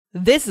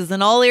This is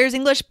an All Ears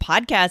English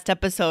podcast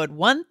episode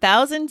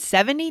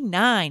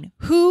 1079,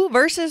 Who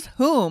versus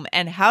Whom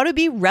and How to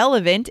Be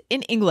Relevant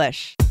in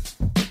English.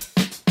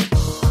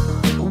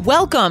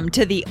 Welcome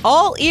to the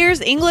All Ears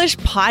English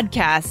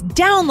podcast,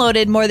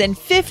 downloaded more than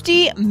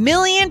 50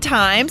 million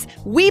times.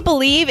 We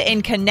believe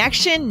in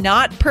connection,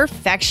 not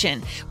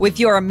perfection, with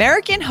your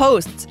American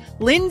hosts,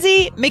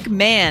 Lindsay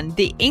McMahon,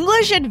 the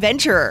English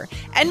adventurer,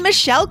 and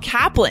Michelle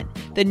Kaplan,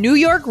 the New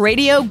York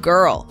radio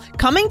girl,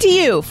 coming to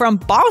you from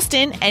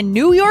Boston and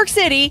New York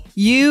City,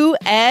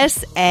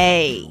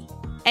 USA.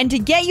 And to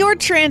get your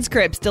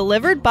transcripts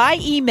delivered by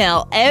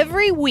email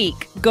every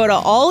week, go to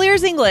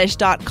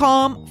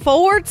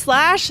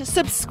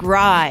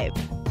allearsenglish.com/subscribe.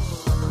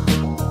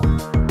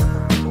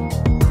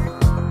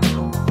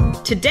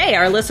 Today,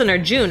 our listener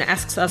June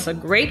asks us a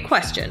great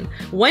question.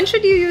 When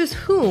should you use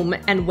whom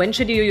and when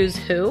should you use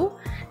who?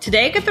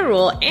 Today, get the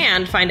rule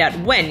and find out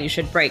when you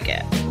should break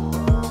it.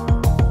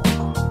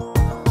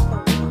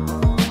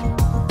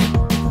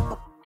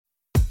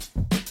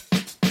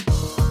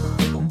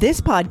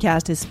 This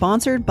podcast is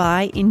sponsored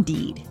by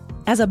Indeed.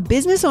 As a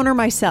business owner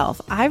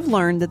myself, I've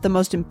learned that the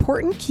most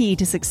important key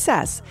to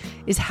success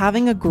is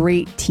having a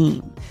great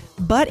team.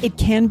 But it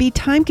can be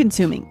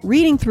time-consuming,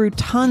 reading through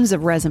tons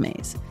of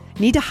resumes.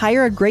 Need to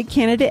hire a great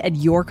candidate at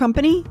your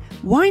company?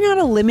 Why not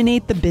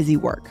eliminate the busy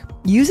work?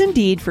 Use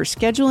Indeed for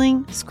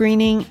scheduling,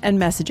 screening, and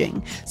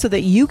messaging so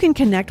that you can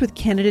connect with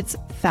candidates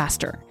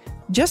faster.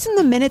 Just in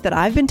the minute that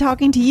I've been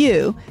talking to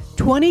you,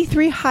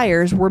 23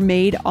 hires were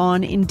made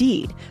on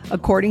Indeed,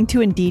 according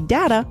to Indeed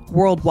data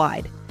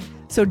worldwide.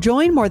 So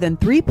join more than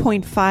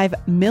 3.5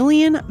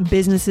 million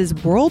businesses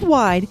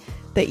worldwide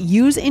that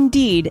use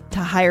Indeed to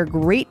hire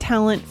great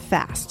talent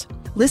fast.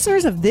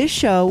 Listeners of this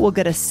show will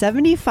get a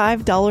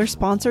 $75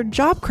 sponsored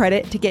job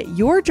credit to get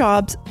your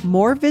jobs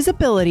more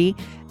visibility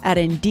at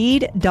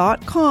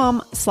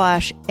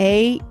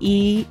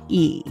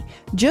Indeed.com/AEE.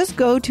 Just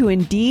go to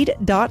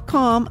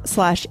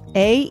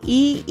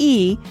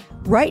Indeed.com/AEE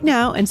right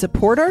now and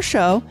support our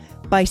show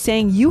by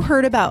saying you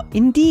heard about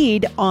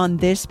Indeed on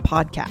this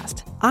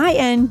podcast.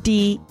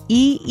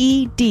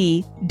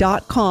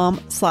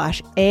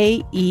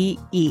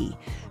 INDEED.com/AEE.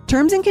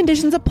 Terms and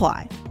conditions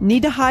apply.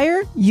 Need to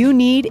hire? You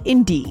need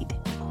Indeed.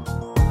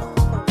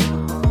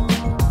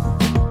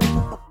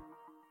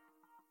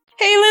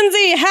 Hey,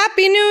 Lindsay,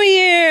 Happy New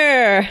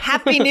Year!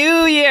 Happy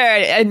New Year!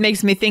 It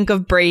makes me think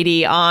of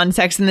Brady on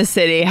Sex and the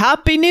City.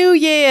 Happy New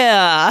Year!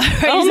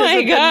 Oh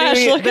my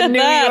gosh, look at New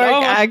that.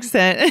 York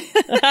accent.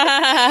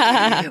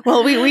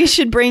 Well, we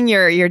should bring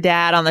your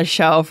dad on the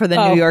show for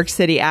the New York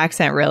City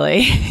accent,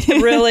 really.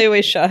 Really,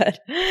 we should.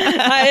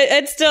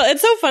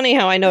 It's so funny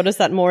how I noticed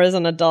that more as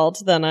an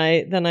adult than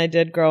I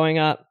did growing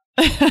up.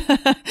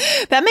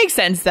 That makes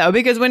sense, though,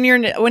 because when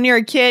you're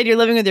a kid, you're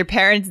living with your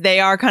parents, they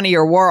are kind of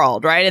your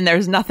world, right? And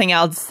there's nothing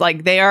else.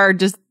 Like, they are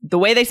just the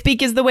way they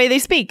speak is the way they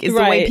speak, is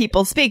the way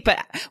people speak. But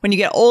when you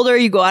get older,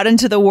 you go out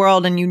into the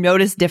world and you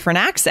notice different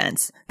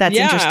accents. That's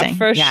interesting.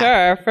 For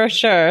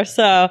sure.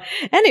 So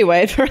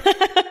anyway,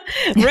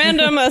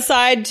 random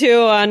aside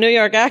to New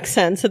York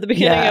accents at the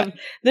beginning of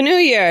the new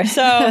year.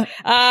 So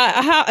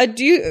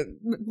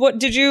what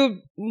did you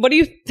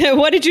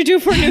do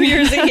for New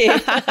Year's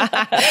Eve?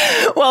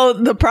 Well,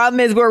 the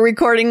problem is we're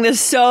recording this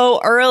so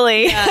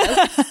early.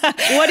 Yes.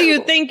 What do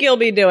you think you'll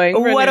be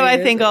doing? What do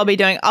I think I'll be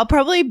doing? I'll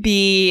probably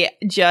be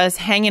just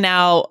hanging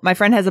out. My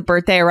friend has a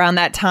birthday around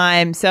that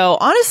time. So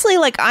honestly,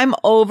 like, I'm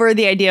over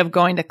the idea of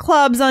going to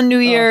clubs on New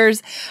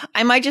Year's.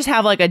 I might just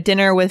have like a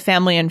dinner with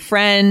family and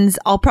friends.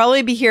 I'll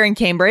probably be here in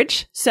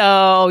Cambridge.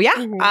 So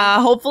yeah,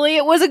 hopefully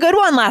it was a good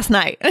one last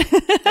night.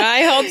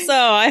 I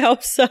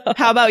hope so.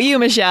 How about you,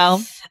 Michelle?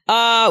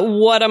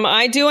 What am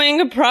I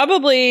doing?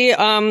 Probably,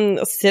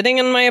 sitting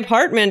in my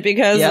apartment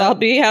because I'll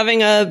be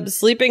having a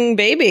sleeping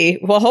baby.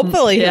 Well,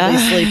 hopefully he'll be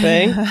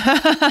sleeping.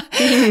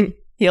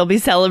 He'll be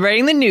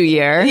celebrating the new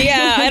year.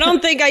 Yeah, I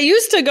don't think I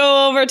used to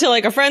go over to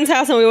like a friend's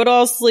house and we would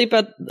all sleep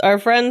at our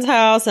friend's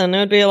house and it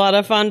would be a lot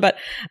of fun. But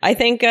I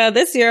think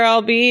this year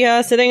I'll be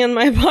sitting in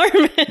my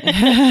apartment.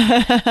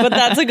 But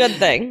that's a good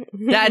thing.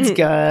 That's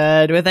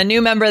good. With a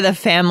new member of the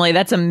family.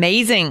 That's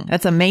amazing.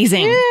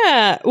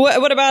 Yeah.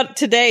 What about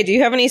today? Do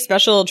you have any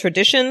special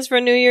traditions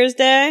for New Year's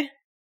Day?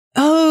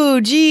 Oh,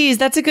 geez.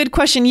 That's a good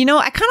question. You know,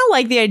 I kind of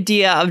like the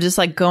idea of just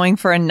like going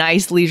for a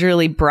nice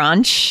leisurely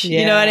brunch. Yeah.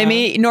 You know what I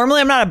mean?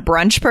 Normally, I'm not a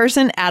brunch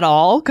person at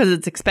all because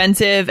it's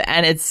expensive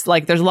and it's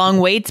like there's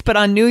long waits. But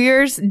on New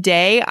Year's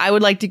Day, I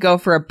would like to go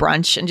for a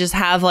brunch and just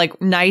have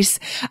like nice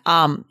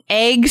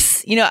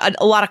eggs, you know,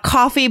 a lot of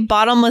coffee,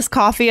 bottomless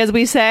coffee, as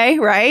we say,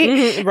 right?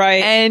 Mm-hmm,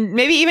 right. And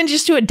maybe even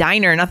just to a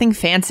diner, nothing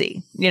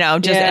fancy.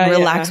 and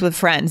relax with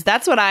friends.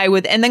 That's what I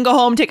would, and then go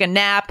home, take a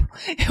nap,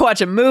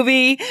 watch a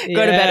movie, go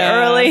to bed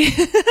early.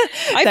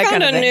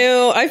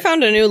 I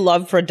found a new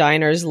love for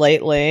diners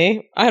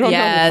lately. I don't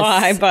know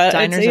why, but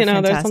it's,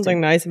 there's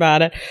something nice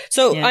about it.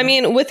 So, I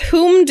mean, with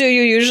whom do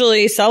you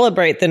usually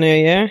celebrate the New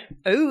Year?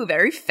 Oh,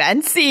 very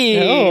fancy.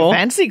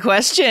 Fancy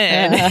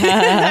question.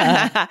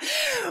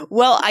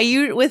 Well,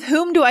 with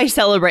whom do I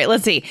celebrate?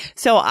 Let's see.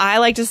 So I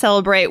like to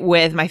celebrate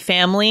with my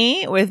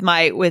family, with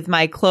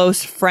my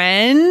close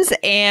friends,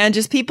 and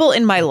just people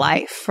in my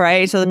life,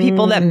 right? So the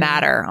people that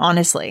matter,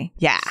 honestly.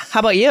 Yeah. How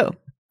about you?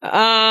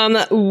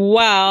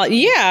 Well,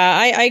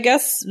 yeah, I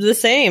guess the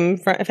same.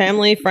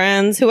 Family,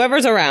 friends,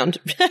 whoever's around.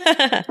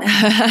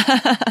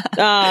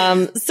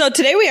 So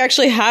today we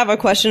actually have a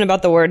question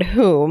about the word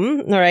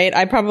whom, right?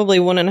 I probably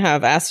wouldn't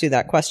have asked you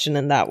that question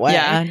in that way.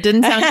 Yeah,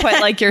 didn't sound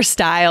quite like your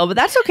style, but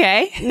that's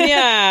okay.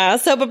 Yeah.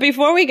 So, but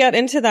before we get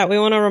into that, we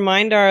want to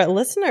remind our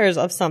listeners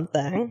of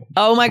something.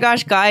 Oh my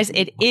gosh, guys,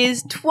 it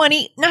is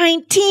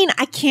 2019.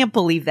 I can't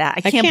believe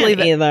that. I can't believe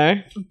it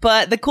either.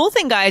 But the cool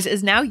thing, guys,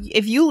 is now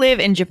if you live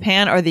in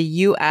Japan or the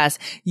US,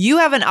 you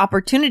have an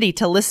opportunity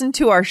to listen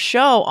to our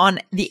show on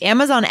the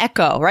Amazon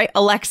Echo, right?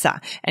 Alexa.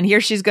 And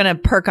here she's going to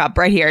perk up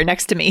right here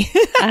next to me.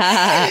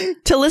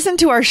 To listen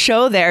to our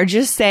show there,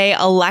 just say,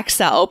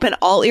 Alexa, open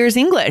All Ears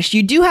English.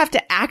 You do have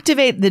to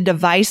activate the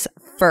device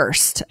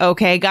first.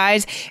 Okay,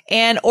 guys.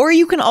 Or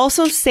you can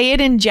also say it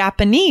in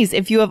Japanese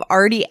if you have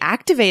already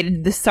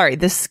activated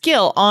the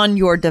skill on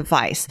your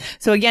device.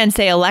 So again,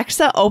 say,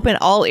 Alexa, open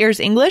All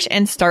Ears English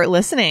and start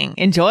listening.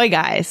 Enjoy,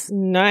 guys.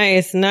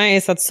 Nice.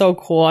 That's so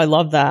cool. I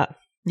love that.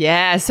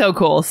 Yeah, so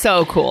cool.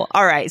 So cool.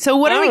 All right. So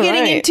what are we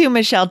getting into,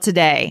 Michelle,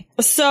 today?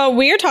 So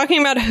we are talking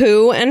about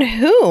who and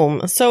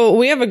whom. So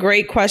we have a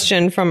great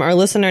question from our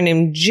listener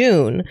named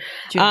June.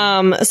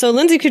 So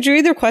Lindsay, could you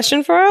read their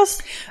question for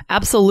us?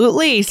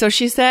 Absolutely. So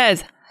she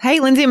says, hey,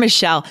 Lindsay and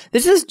Michelle,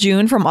 this is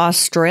June from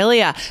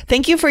Australia.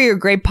 Thank you for your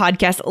great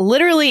podcast.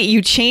 Literally,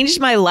 you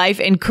changed my life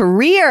and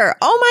career.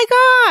 Oh my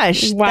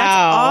gosh.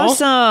 Wow.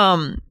 That's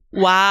awesome.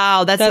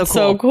 Wow. That's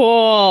so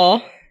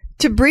cool.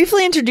 To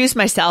briefly introduce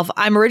myself,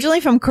 I'm originally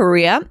from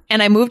Korea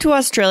and I moved to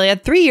Australia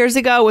 3 years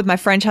ago with my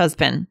French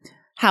husband.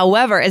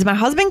 However, as my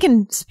husband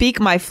can speak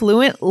my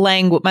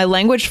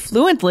language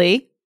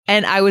fluently,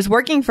 and I was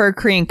working for a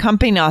Korean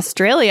company in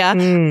Australia,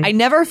 I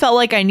never felt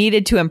like I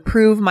needed to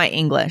improve my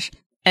English.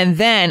 And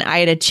then I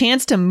had a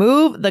chance to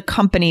move the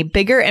company,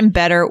 bigger and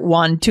better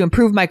one, to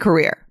improve my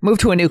career. Move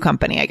to a new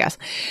company, I guess.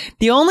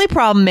 The only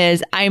problem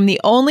is I am the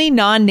only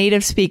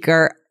non-native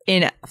speaker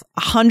in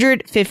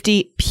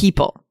 150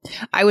 people.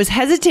 I was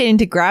hesitating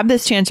to grab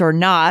this chance or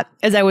not,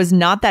 as I was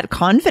not that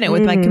confident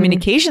with my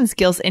communication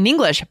skills in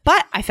English,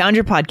 but I found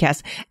your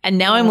podcast and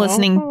now I'm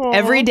listening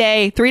every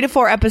day, 3 to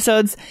 4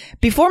 episodes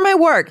before my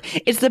work.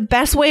 It's the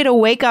best way to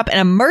wake up and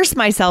immerse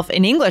myself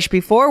in English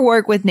before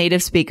work with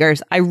native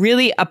speakers. I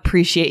really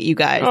appreciate you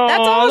guys.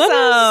 That's awesome.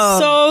 That is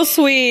so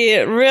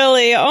sweet.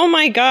 Really. Oh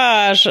my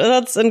gosh.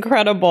 That's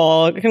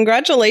incredible.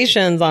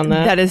 Congratulations on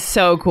that. That is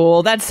so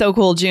cool. That's so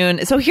cool,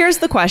 June. So here's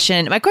the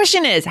question. My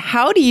question is,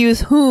 how to use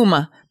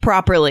whom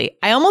properly?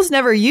 I almost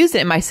never use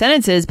it in my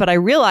sentences, but I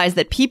realize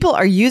that people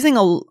are using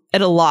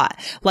it a lot.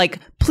 Like,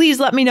 please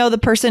let me know the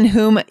person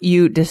whom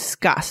you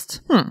discussed.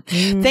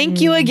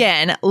 Thank you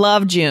again.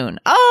 Love, June.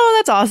 Oh,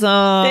 that's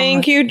awesome.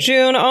 Thank you,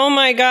 June. Oh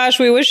my gosh.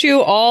 We wish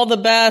you all the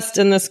best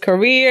in this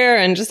career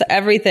and just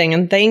everything.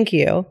 And thank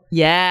you.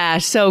 Yeah,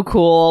 so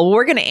cool.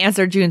 We're going to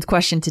answer June's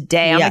question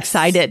today. I'm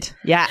excited.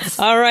 Yes.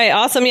 All right.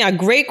 Awesome. Yeah.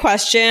 Great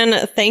question.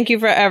 Thank you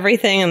for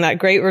everything and that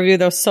great review.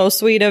 That was so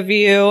sweet of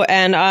you.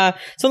 And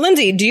so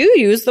Lindsay, do you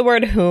use the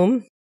word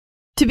whom?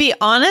 To be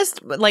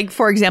honest, like,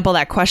 for example,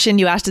 that question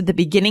you asked at the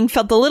beginning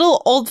felt a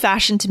little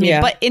old-fashioned to me,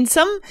 but in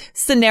some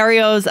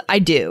scenarios I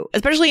do,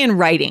 especially in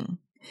writing.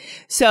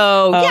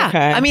 So,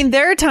 I mean,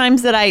 there are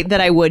times that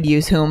I would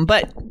use whom,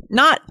 but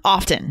not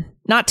often.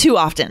 Not too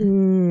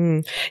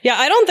often. Yeah,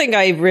 I don't think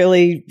I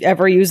really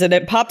ever use it.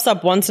 It pops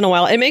up once in a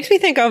while. It makes me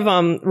think of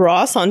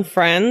Ross on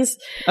Friends.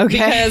 Okay.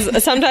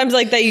 Because sometimes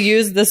like they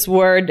use this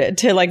word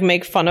to like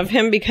make fun of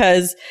him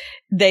because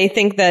they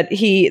think that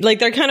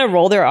they kind of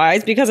roll their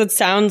eyes because it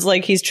sounds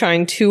like he's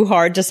trying too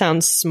hard to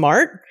sound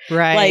smart.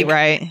 Right,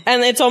 right.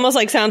 And it's almost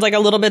like sounds like a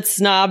little bit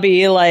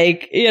snobby,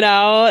 like,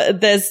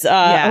 this, oh,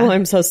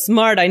 I'm so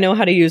smart. I know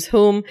how to use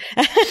whom.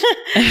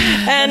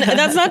 And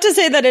that's not to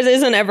say that it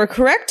isn't ever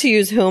correct to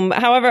use whom.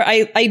 However,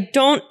 I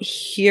don't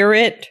hear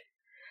it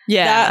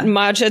that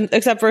much,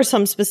 except for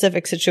some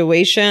specific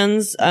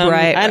situations.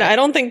 And I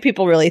don't think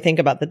people really think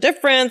about the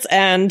difference,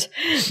 and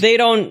they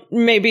don't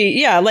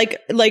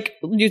like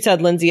you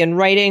said, Lindsay, in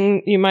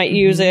writing, you might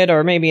use it,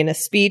 or maybe in a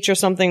speech or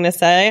something to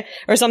say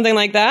or something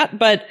like that.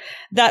 But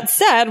that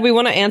said, we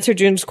want to answer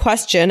June's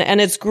question,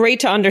 and it's great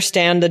to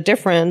understand the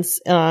difference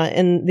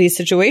in these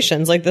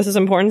situations. Like, this is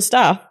important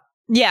stuff.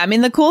 Yeah, I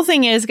mean, the cool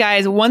thing is,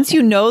 guys, once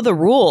you know the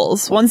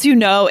rules, once you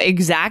know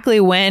exactly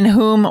when,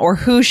 whom, or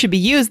who should be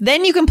used,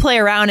 then you can play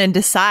around and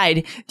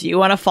decide, do you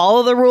want to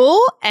follow the rule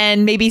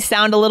and maybe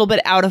sound a little bit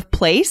out of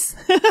place?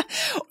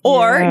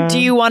 Or do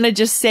you want to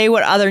just say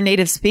what other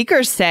native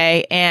speakers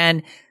say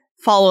and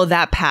follow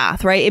that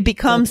path, right? It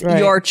becomes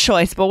your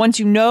choice. But once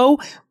you know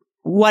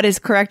what is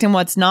correct and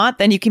what's not,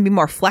 then you can be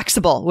more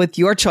flexible with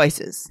your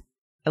choices.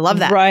 I love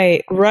that.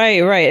 Right.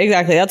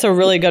 Exactly. That's a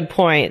really good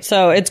point.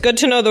 So it's good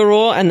to know the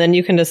rule, and then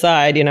you can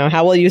decide,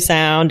 how will you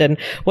sound and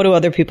what do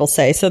other people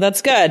say? So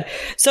that's good.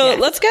 So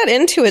let's get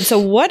into it. So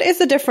what is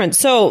the difference?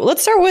 So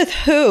let's start with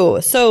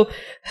who. So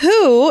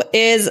who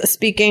is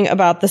speaking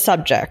about the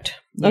subject?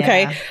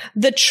 Okay. Yeah.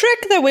 The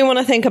trick that we want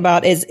to think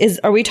about is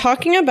are we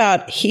talking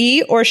about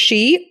he or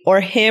she or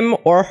him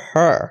or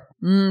her?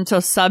 So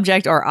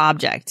subject or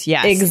object.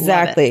 Yes.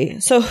 Exactly.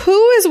 So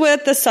who is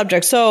with the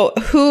subject? So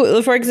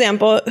who, for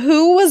example,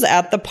 who was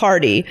at the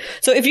party?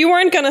 So if you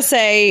weren't going to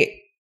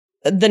say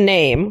the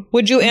name,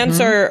 would you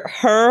answer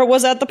her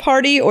was at the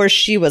party or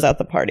she was at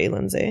the party,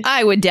 Lindsay?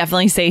 I would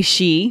definitely say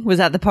she was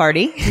at the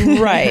party.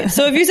 Right.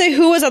 So if you say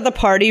who was at the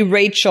party,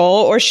 Rachel,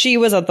 or she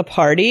was at the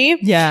party.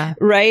 Yeah.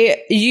 Right.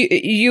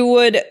 You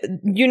would,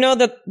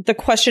 that the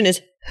question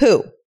is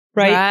who.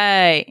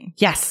 Right.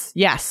 Yes.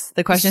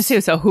 The question is who.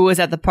 So who was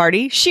at the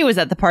party? She was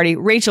at the party.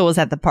 Rachel was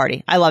at the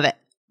party. I love it.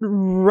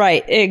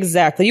 Right.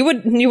 Exactly. You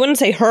wouldn't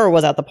say her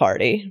was at the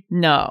party.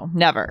 No,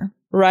 never.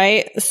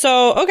 Right.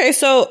 So, okay.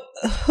 So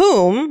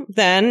whom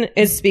then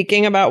is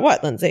speaking about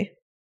what, Lindsay?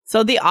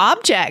 So the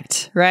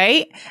object,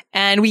 right?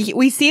 And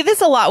we see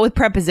this a lot with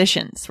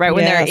prepositions, right?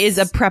 When there is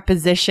a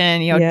preposition,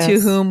 to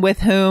whom,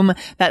 with whom.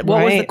 What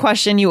was the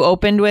question you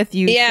opened with?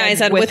 I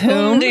said, with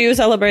whom do you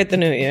celebrate the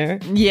new year?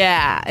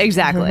 Yeah,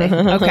 exactly.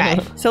 Okay.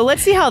 So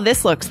let's see how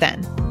this looks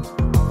then.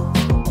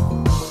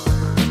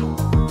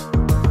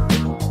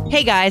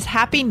 Hey guys,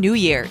 Happy New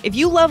Year. If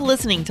you love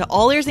listening to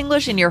All Ears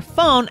English in your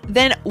phone,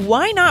 then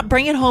why not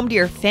bring it home to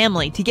your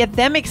family to get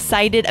them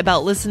excited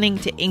about listening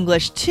to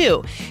English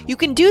too? You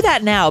can do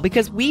that now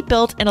because we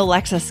built an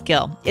Alexa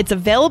skill. It's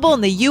available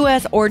in the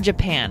US or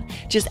Japan.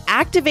 Just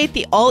activate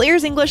the All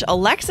Ears English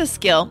Alexa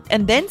skill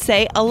and then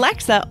say,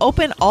 Alexa,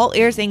 open All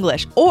Ears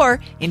English. Or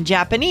in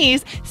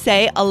Japanese,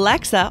 say,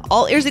 Alexa,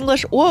 All Ears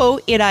English wo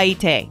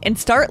iraite, and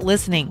start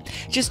listening.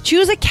 Just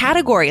choose a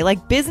category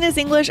like business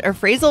English or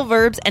phrasal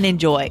verbs and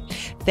enjoy.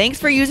 Thanks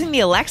for using the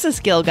Alexa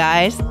skill,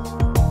 guys.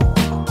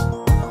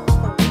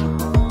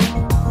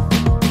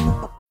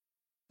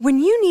 When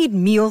you need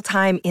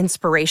mealtime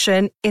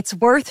inspiration, it's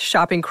worth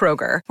shopping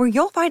Kroger, where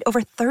you'll find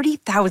over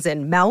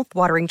 30,000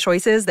 mouth-watering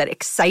choices that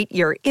excite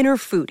your inner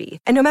foodie.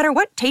 And no matter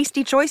what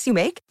tasty choice you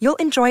make, you'll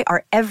enjoy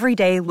our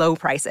everyday low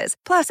prices,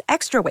 plus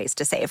extra ways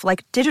to save,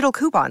 like digital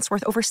coupons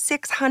worth over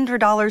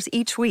 $600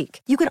 each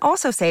week. You can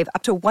also save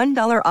up to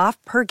 $1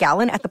 off per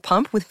gallon at the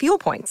pump with fuel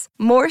points.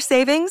 More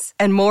savings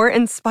and more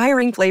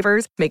inspiring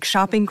flavors make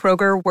shopping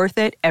Kroger worth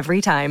it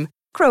every time.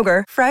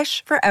 Kroger,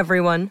 fresh for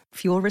everyone.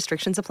 Fuel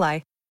restrictions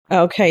apply.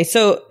 Okay,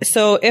 so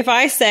if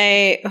I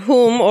say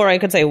whom, or I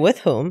could say with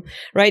whom,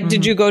 right?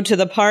 Did you go to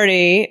the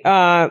party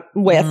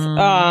with?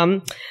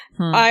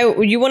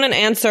 You wouldn't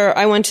answer,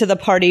 I went to the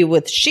party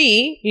with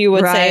she. You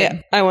would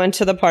say, I went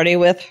to the party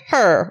with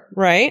her,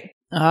 right?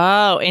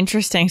 Oh,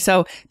 interesting.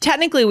 So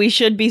technically we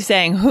should be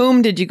saying,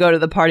 whom did you go to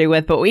the party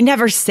with? But we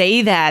never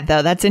say that,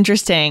 though. That's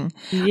interesting.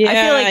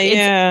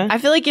 I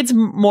feel like it's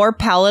more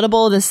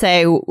palatable to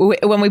say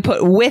when we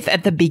put with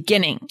at the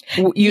beginning.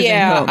 Using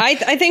whom.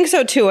 I think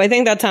so too. I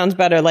think that sounds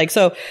better.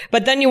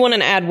 But then you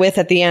wouldn't add with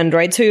at the end,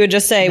 right? So you would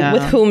just say,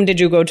 with whom did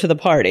you go to the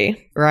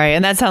party? Right.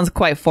 And that sounds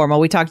quite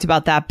formal. We talked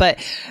about that. But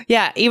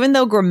yeah, even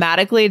though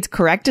grammatically it's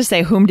correct to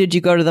say, whom did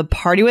you go to the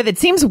party with? It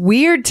seems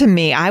weird to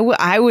me.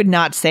 I would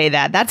not say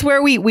that. That's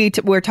where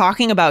we're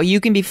talking about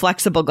you can be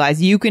flexible,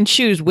 guys. You can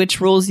choose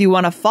which rules you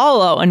want to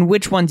follow and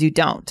which ones you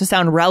don't to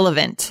sound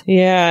relevant.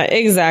 Yeah,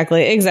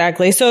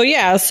 exactly. So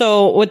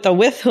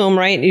with whom,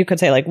 right? You could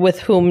say with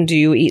whom do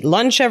you eat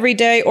lunch every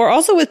day? Or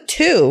also with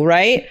to,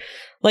 right?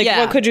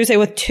 What could you say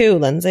with to,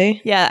 Lindsay?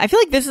 Yeah, I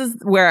feel like this is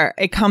where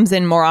it comes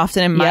in more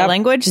often in my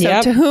language.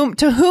 So to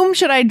whom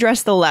should I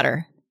address the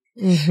letter?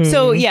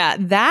 So yeah,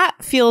 that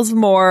feels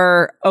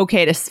more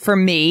okay for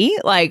me.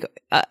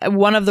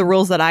 One of the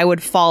rules that I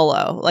would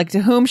follow,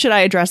 to whom should I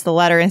address the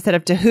letter instead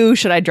of to who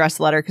should I address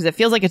the letter? Because it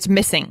feels like it's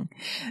missing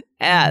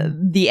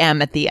the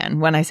M at the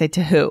end when I say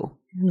to who.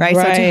 Right.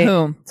 So to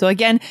whom. So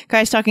again,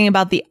 guys, talking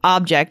about the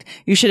object,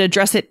 you should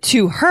address it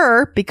to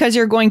her because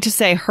you're going to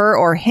say her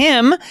or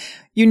him.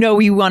 You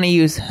want to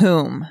use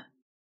whom.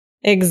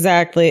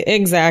 Exactly. And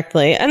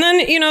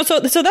then, so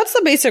that's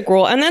the basic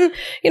rule. And then,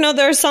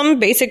 there are some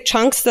basic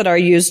chunks that are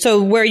used.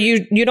 So where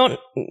you don't,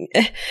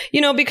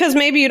 because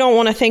maybe you don't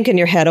want to think in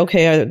your head,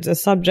 okay, the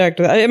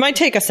subject, it might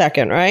take a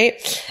second,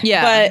 right?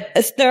 Yeah.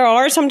 But there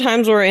are some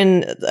times where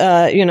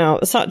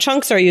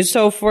chunks are used.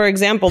 So for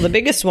example, the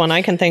biggest one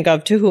I can think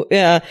of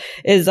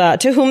is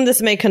to whom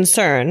this may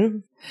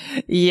concern.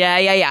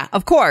 Yeah.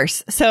 Of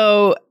course.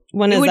 So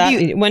When is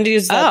that? When do you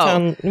use that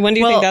term? When do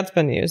you think that's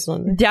been used,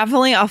 Lindsay?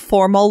 Definitely a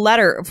formal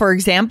letter. For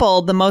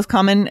example, the most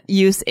common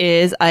use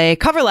is a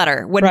cover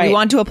letter when you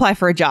want to apply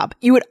for a job.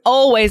 You would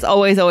always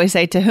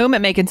say to whom it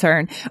may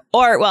concern,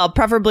 or well,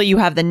 preferably you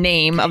have the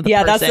name of the person.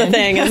 Yeah, that's the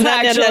thing. Is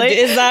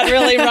that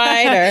really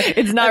right? Or?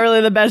 It's not really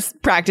the best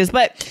practice,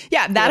 but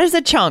yeah, that is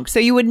a chunk. So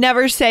you would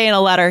never say in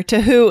a letter to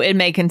who it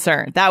may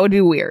concern. That would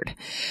be weird,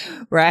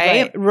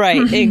 right?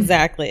 Right.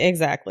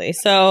 Exactly.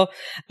 So,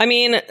 I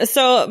mean,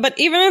 but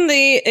even in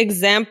the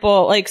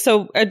example, like,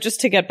 so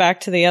just to get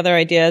back to the other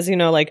ideas, you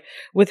know, like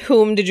with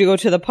whom did you go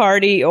to the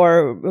party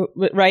or,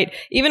 right?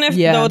 Even if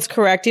though it's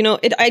correct, you know,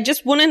 I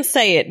just wouldn't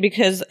say it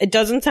because it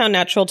doesn't sound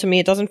natural to me.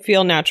 It doesn't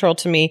feel natural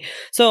to me.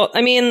 So,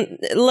 I mean,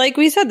 like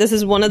we said, this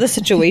is one of the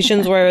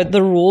situations where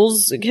the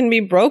rules can be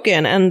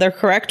broken and the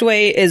correct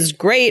way is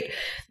great,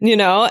 you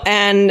know,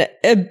 and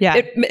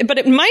but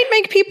it might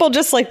make people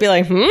just like be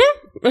like,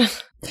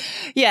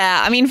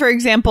 Yeah, I mean, for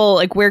example,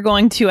 like we're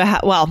going to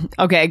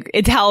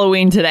it's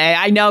Halloween today.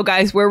 I know,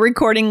 guys, we're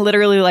recording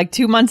literally like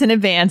 2 months in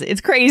advance.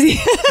 It's crazy,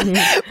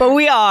 but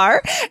we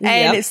are.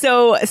 And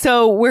so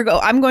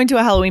I'm going to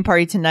a Halloween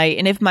party tonight.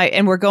 And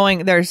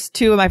there's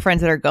two of my friends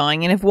that are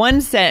going. And if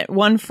one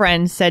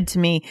friend said to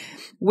me,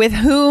 with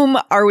whom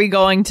are we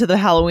going to the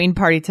Halloween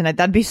party tonight?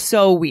 That'd be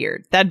so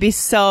weird. That'd be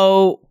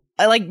so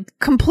like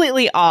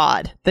completely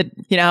odd that,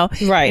 you know,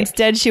 right.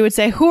 Instead, she would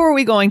say, who are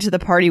we going to the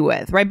party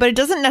with? Right. But it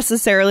doesn't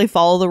necessarily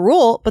follow the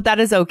rule, but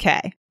that is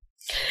okay.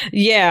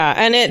 Yeah.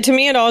 And to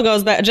me, it all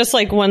goes back, just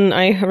like when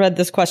I read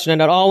this question,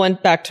 and it all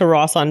went back to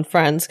Ross on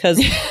Friends. Cause,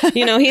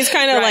 you know, he's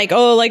kind of like,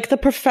 oh, like the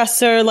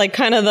professor, like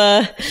kind of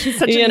he's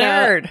such a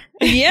nerd.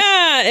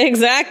 Yeah,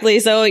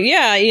 exactly. So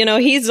yeah, you know,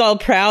 he's all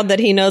proud that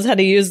he knows how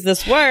to use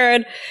this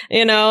word,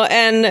 you know,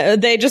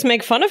 and they just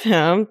make fun of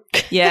him.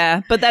 Yeah.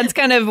 But that's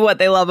kind of what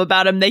they love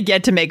about him. They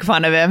get to make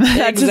fun of him.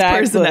 That's his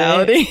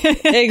personality.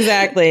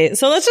 Exactly.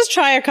 So let's just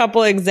try a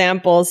couple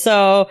examples.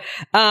 So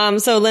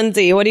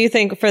Lindsay, what do you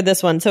think for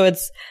this one? So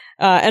it's,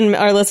 and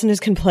our listeners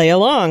can play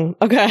along.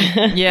 Okay.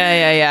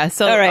 Yeah.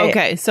 So, all right.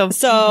 Okay.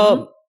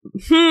 So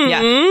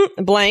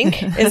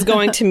blank is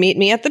going to meet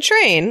me at the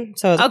train.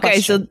 So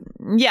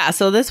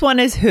so this one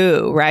is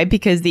who, right?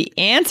 Because the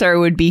answer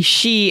would be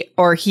she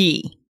or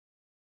he.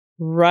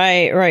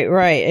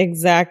 Right.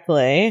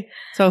 Exactly.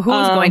 So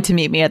who's going to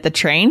meet me at the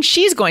train?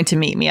 She's going to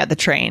meet me at the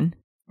train.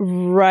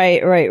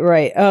 Right.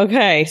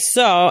 Okay.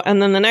 So,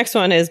 and then the next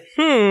one is,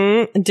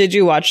 did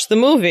you watch the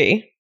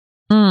movie?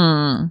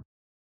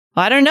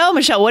 I don't know,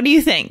 Michelle. What do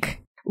you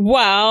think?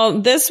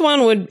 Well, this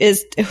one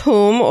is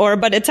whom,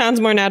 but it sounds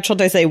more natural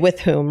to say with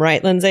whom,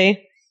 right,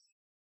 Lindsay?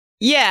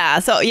 Yeah.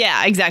 So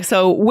yeah, exactly.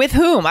 So with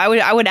whom? I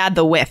would add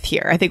the with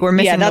here. I think we're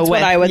missing the with. Yeah, that's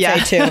what I would say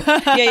too.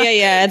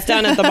 Yeah. It's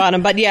down at the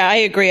bottom. But yeah, I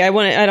agree.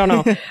 I don't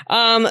know.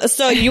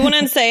 So you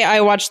wouldn't say I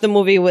watched the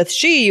movie with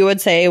she. You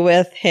would say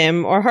with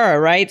him or her,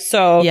 right?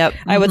 So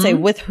I would say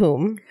with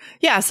whom.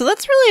 Yeah. So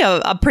that's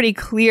really a pretty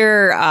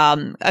clear,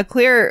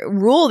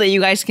 rule that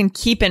you guys can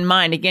keep in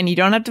mind. Again, you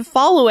don't have to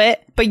follow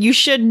it, but you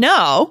should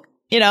know,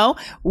 you know,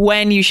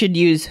 when you should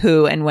use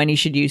who and when you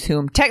should use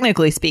whom,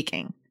 technically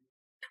speaking.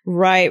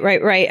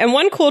 Right. And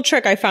one cool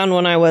trick I found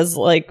when I was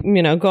like,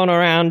 you know, going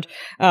around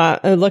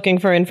looking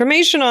for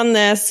information on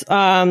this.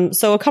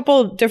 So a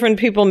couple different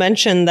people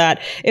mentioned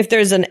that if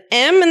there's an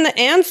M in the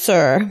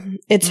answer,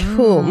 it's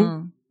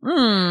whom.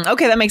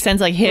 Okay, that makes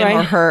sense. Like him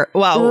or her.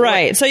 Well,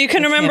 right. So you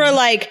can remember, him.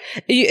 Like,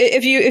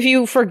 if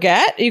you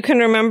forget, you can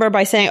remember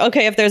by saying,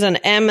 okay, if there's an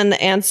M in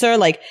the answer,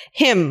 like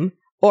him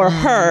or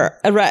her.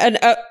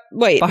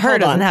 Wait, but her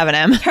doesn't have an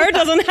M. Her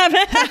doesn't have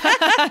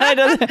an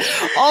M.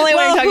 Only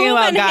when you're talking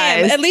about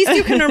guys. Him. At least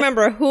you can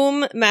remember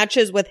whom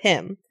matches with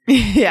him.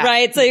 Yeah.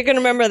 Right? So you can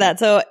remember that.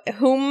 So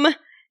whom,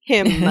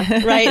 him,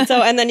 right?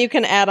 So, and then you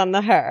can add on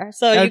the her.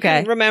 So you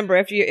can remember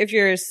if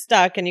you're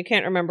stuck and you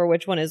can't remember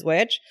which one is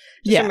which,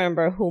 just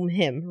remember whom,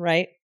 him,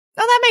 right?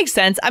 Oh, that makes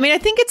sense. I mean, I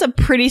think it's a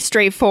pretty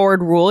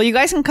straightforward rule. You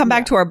guys can come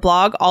back to our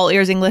blog,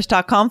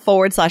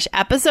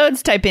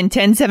 allearsenglish.com/episodes. Type in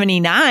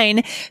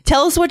 1079.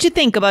 Tell us what you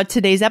think about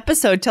today's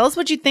episode. Tell us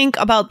what you think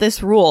about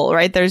this rule,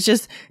 right? There's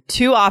just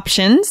two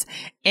options.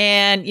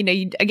 And, you know,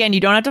 you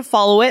don't have to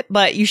follow it,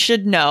 but you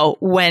should know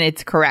when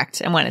it's correct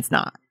and when it's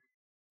not.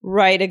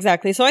 Right,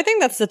 exactly. So I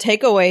think that's the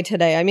takeaway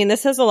today. I mean,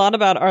 this says a lot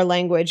about our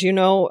language. You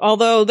know,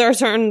 although there are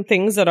certain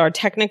things that are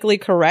technically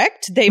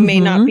correct, they may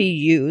not be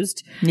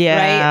used.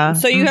 Yeah. Right.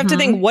 So you have to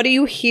think, what do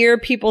you hear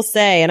people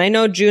say? And I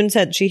know June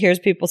said she hears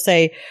people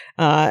say,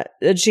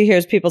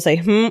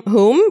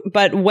 whom,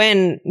 but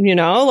when, you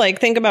know, like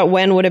think about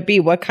when would it be?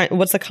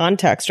 What's the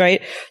context,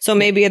 right? So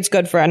maybe it's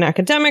good for an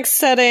academic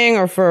setting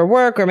or for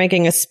work or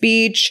making a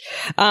speech.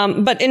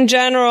 But in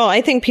general,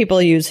 I think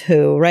people use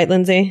who, right,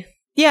 Lindsay?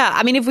 Yeah,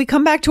 I mean, if we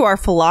come back to our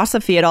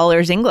philosophy at All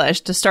Ears English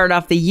to start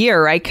off the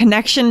year, right?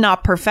 Connection,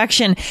 not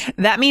perfection.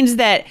 That means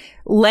that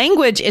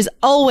language is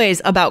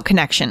always about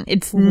connection.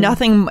 It's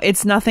nothing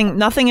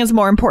is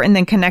more important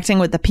than connecting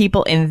with the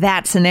people in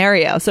that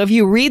scenario. So if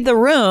you read the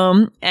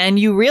room and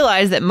you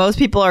realize that most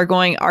people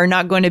are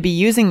not going to be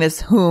using this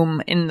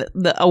whom in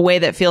a way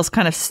that feels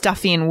kind of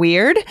stuffy and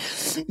weird,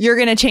 you're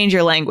going to change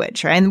your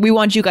language, right? And we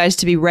want you guys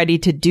to be ready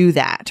to do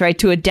that, right?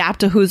 To adapt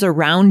to who's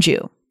around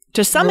you.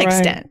 To some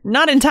extent,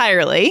 not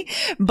entirely,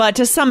 but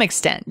to some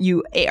extent,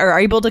 you are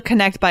able to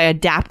connect by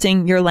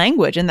adapting your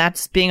language. And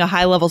that's being a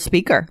high level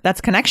speaker. That's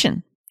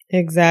connection.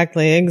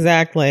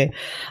 Exactly.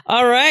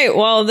 All right.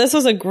 Well, this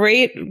was a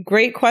great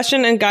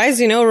question. And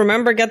guys,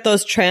 remember, get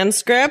those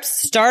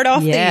transcripts. Start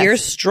off the year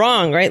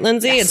strong, right,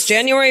 Lindsay? Yes. It's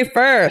January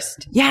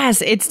 1st.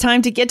 Yes. It's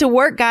time to get to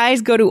work,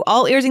 guys. Go to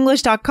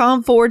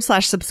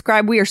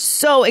allearsenglish.com/subscribe. We are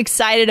so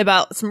excited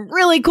about some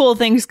really cool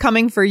things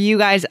coming for you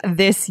guys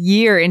this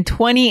year in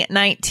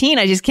 2019.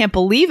 I just can't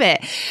believe it.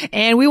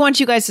 And we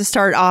want you guys to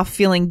start off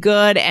feeling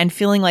good and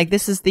feeling like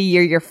this is the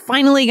year you're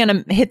finally going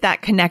to hit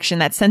that connection,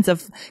 that sense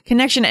of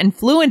connection and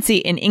fluency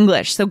in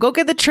English. So go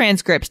get the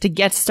transcripts to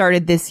get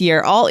started this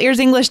year.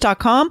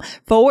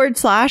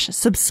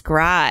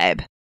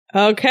 allearsenglish.com/subscribe.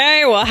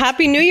 Okay. Well,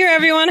 Happy New Year,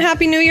 everyone.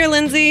 Happy New Year,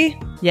 Lindsay.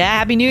 Yeah.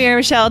 Happy New Year,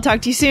 Michelle.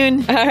 Talk to you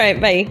soon. All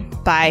right. Bye.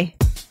 Bye.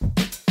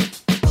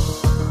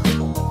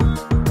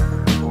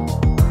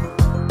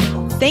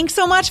 Thanks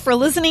so much for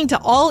listening to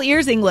All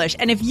Ears English.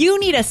 And if you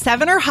need a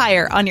 7 or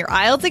higher on your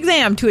IELTS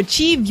exam to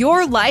achieve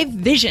your life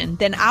vision,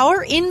 then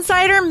our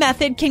Insider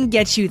Method can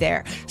get you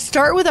there.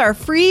 Start with our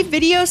free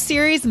video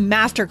series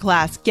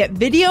masterclass. Get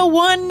video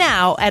 1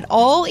 now at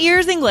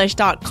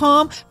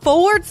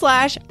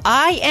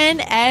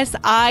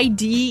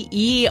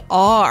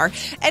allearsenglish.com/INSIDER.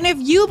 And if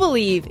you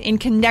believe in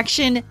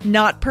connection,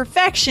 not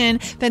perfection,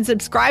 then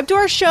subscribe to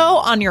our show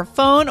on your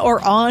phone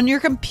or on your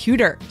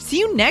computer. See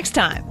you next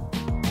time.